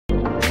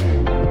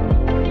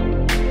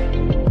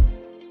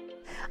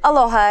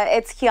Aloha,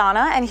 it's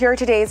Kiana, and here are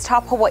today's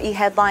top Hawaii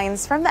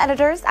headlines from the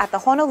editors at the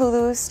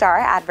Honolulu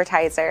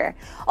Star-Advertiser.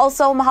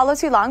 Also, mahalo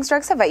to Longs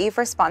Drugs Hawaii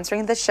for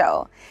sponsoring the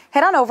show.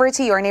 Head on over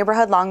to your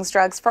neighborhood Longs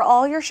Drugs for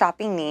all your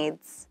shopping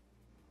needs.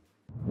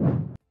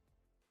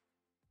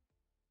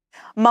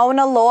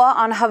 Mauna Loa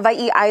on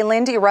Hawaii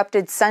Island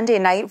erupted Sunday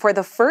night for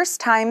the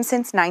first time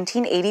since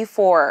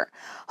 1984.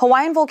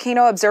 Hawaiian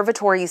Volcano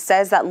Observatory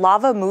says that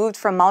lava moved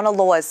from Mauna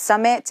Loa's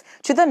summit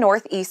to the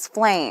northeast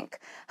flank.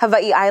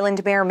 Hawaii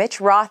Island Mayor Mitch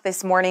Roth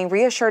this morning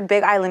reassured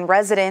Big Island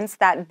residents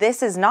that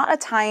this is not a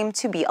time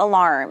to be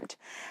alarmed.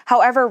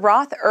 However,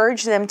 Roth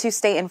urged them to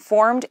stay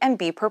informed and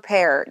be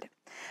prepared.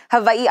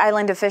 Hawaii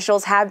Island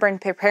officials have been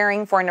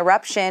preparing for an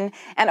eruption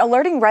and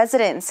alerting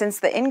residents since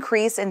the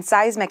increase in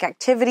seismic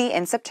activity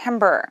in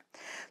September.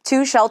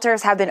 2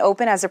 shelters have been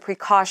open as a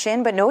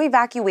precaution, but no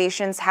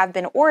evacuations have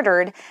been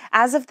ordered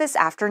as of this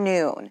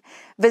afternoon.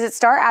 Visit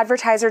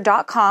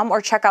staradvertiser.com or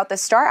check out the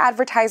Star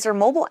Advertiser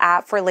mobile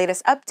app for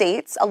latest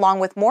updates, along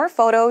with more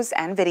photos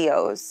and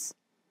videos.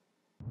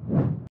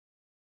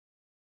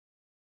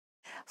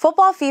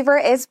 Football fever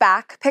is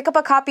back. Pick up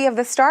a copy of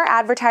the Star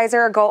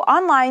Advertiser or go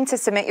online to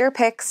submit your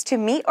picks to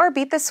meet or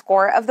beat the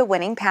score of the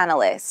winning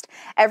panelist.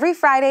 Every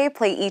Friday,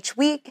 play each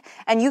week,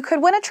 and you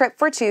could win a trip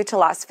for 2 to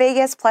Las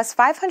Vegas plus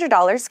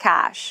 $500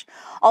 cash.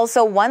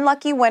 Also, one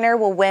lucky winner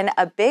will win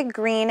a Big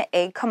Green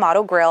Egg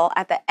Kamado Grill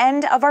at the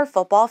end of our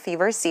Football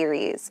Fever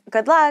series.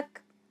 Good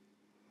luck!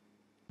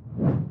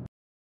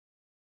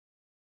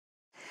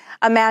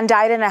 A man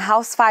died in a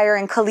house fire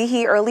in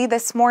Kalihi early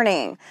this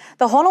morning.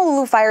 The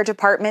Honolulu Fire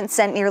Department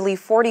sent nearly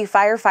 40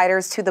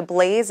 firefighters to the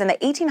blaze in the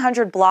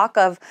 1800 block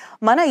of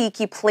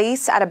Manaiki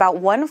Place at about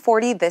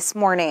 1:40 this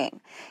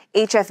morning.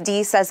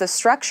 HFD says the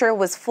structure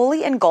was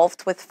fully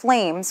engulfed with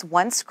flames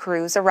once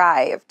crews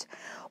arrived.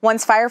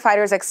 Once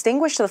firefighters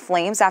extinguished the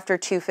flames after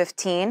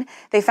 2:15,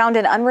 they found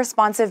an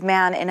unresponsive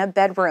man in a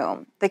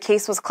bedroom. The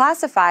case was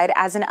classified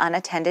as an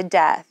unattended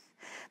death.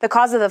 The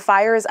cause of the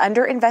fire is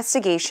under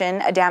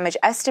investigation. A damage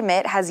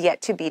estimate has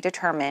yet to be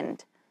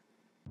determined.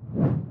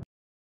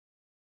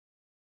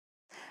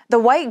 The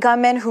white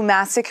gunman who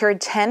massacred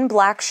 10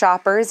 black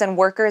shoppers and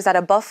workers at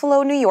a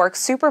Buffalo, New York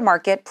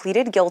supermarket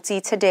pleaded guilty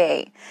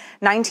today.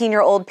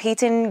 19-year-old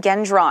Peyton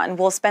Gendron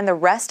will spend the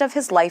rest of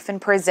his life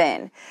in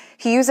prison.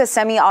 He used a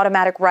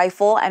semi-automatic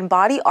rifle and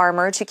body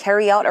armor to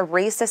carry out a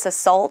racist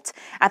assault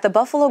at the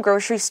Buffalo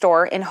grocery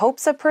store in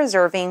hopes of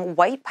preserving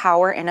white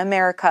power in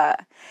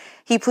America.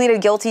 He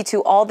pleaded guilty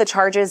to all the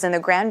charges in the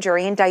grand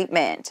jury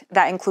indictment.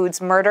 That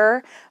includes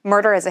murder,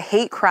 murder as a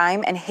hate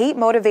crime, and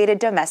hate-motivated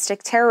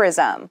domestic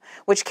terrorism,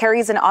 which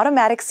carries an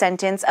automatic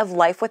sentence of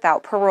life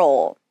without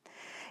parole.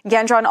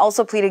 Gendron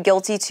also pleaded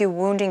guilty to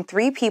wounding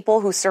 3 people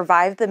who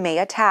survived the May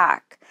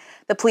attack.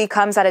 The plea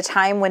comes at a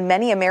time when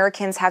many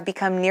Americans have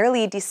become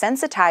nearly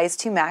desensitized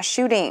to mass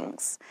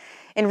shootings.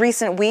 In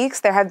recent weeks,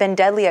 there have been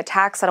deadly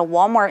attacks at a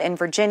Walmart in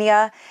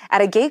Virginia,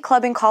 at a gay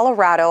club in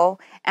Colorado,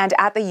 and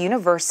at the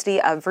University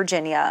of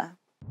Virginia.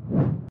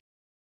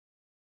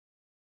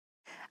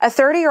 A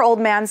 30-year-old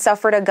man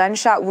suffered a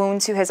gunshot wound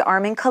to his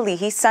arm in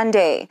Kalihi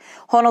Sunday.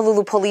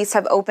 Honolulu police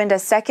have opened a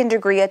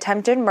second-degree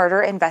attempted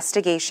murder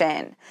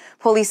investigation.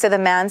 Police say the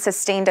man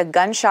sustained a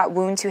gunshot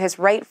wound to his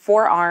right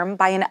forearm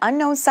by an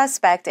unknown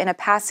suspect in a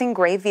passing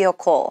gray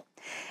vehicle.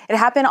 It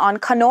happened on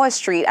Kanoa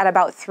Street at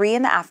about 3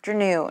 in the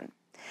afternoon.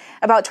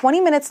 About 20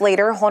 minutes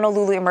later,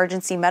 Honolulu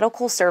Emergency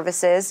Medical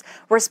Services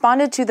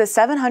responded to the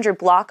 700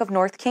 block of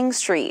North King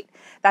Street.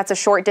 That's a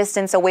short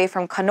distance away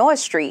from Kanoa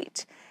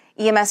Street.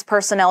 EMS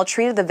personnel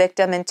treated the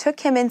victim and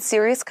took him in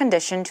serious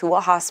condition to a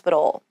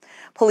hospital.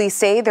 Police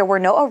say there were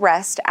no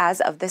arrests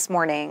as of this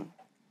morning.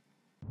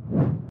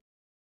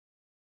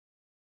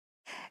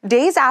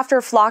 Days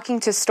after flocking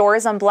to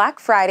stores on Black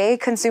Friday,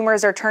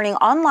 consumers are turning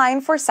online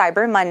for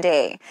Cyber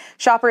Monday.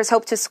 Shoppers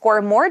hope to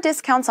score more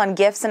discounts on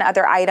gifts and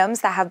other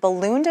items that have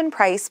ballooned in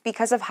price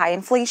because of high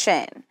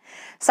inflation.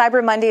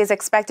 Cyber Monday is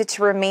expected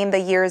to remain the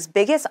year's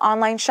biggest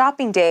online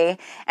shopping day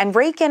and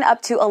rake in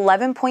up to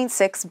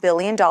 $11.6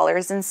 billion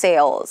in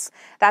sales.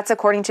 That's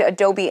according to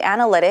Adobe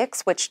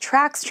Analytics, which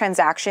tracks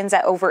transactions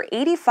at over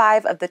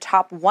 85 of the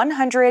top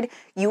 100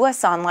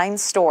 U.S. online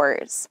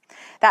stores.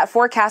 That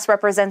forecast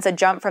represents a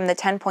jump from the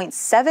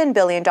 $10.7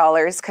 billion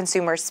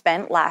consumers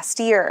spent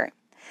last year.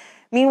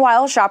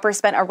 Meanwhile, shoppers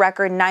spent a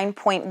record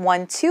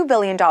 $9.12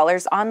 billion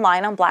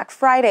online on Black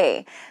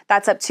Friday.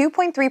 That's up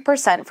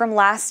 2.3% from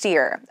last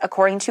year,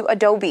 according to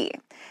Adobe.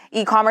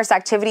 E-commerce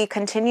activity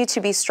continued to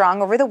be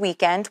strong over the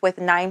weekend with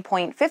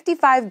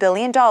 $9.55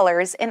 billion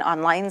in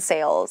online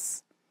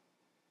sales.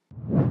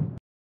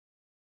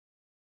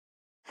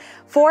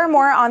 For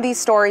more on these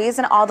stories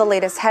and all the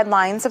latest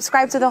headlines,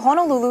 subscribe to the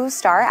Honolulu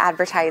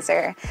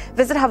Star-Advertiser.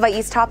 Visit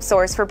Hawaii's top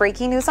source for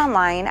breaking news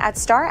online at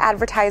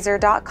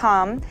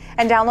staradvertiser.com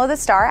and download the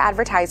Star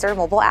Advertiser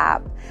mobile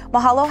app.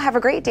 Mahalo, have a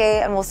great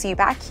day, and we'll see you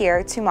back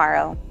here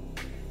tomorrow.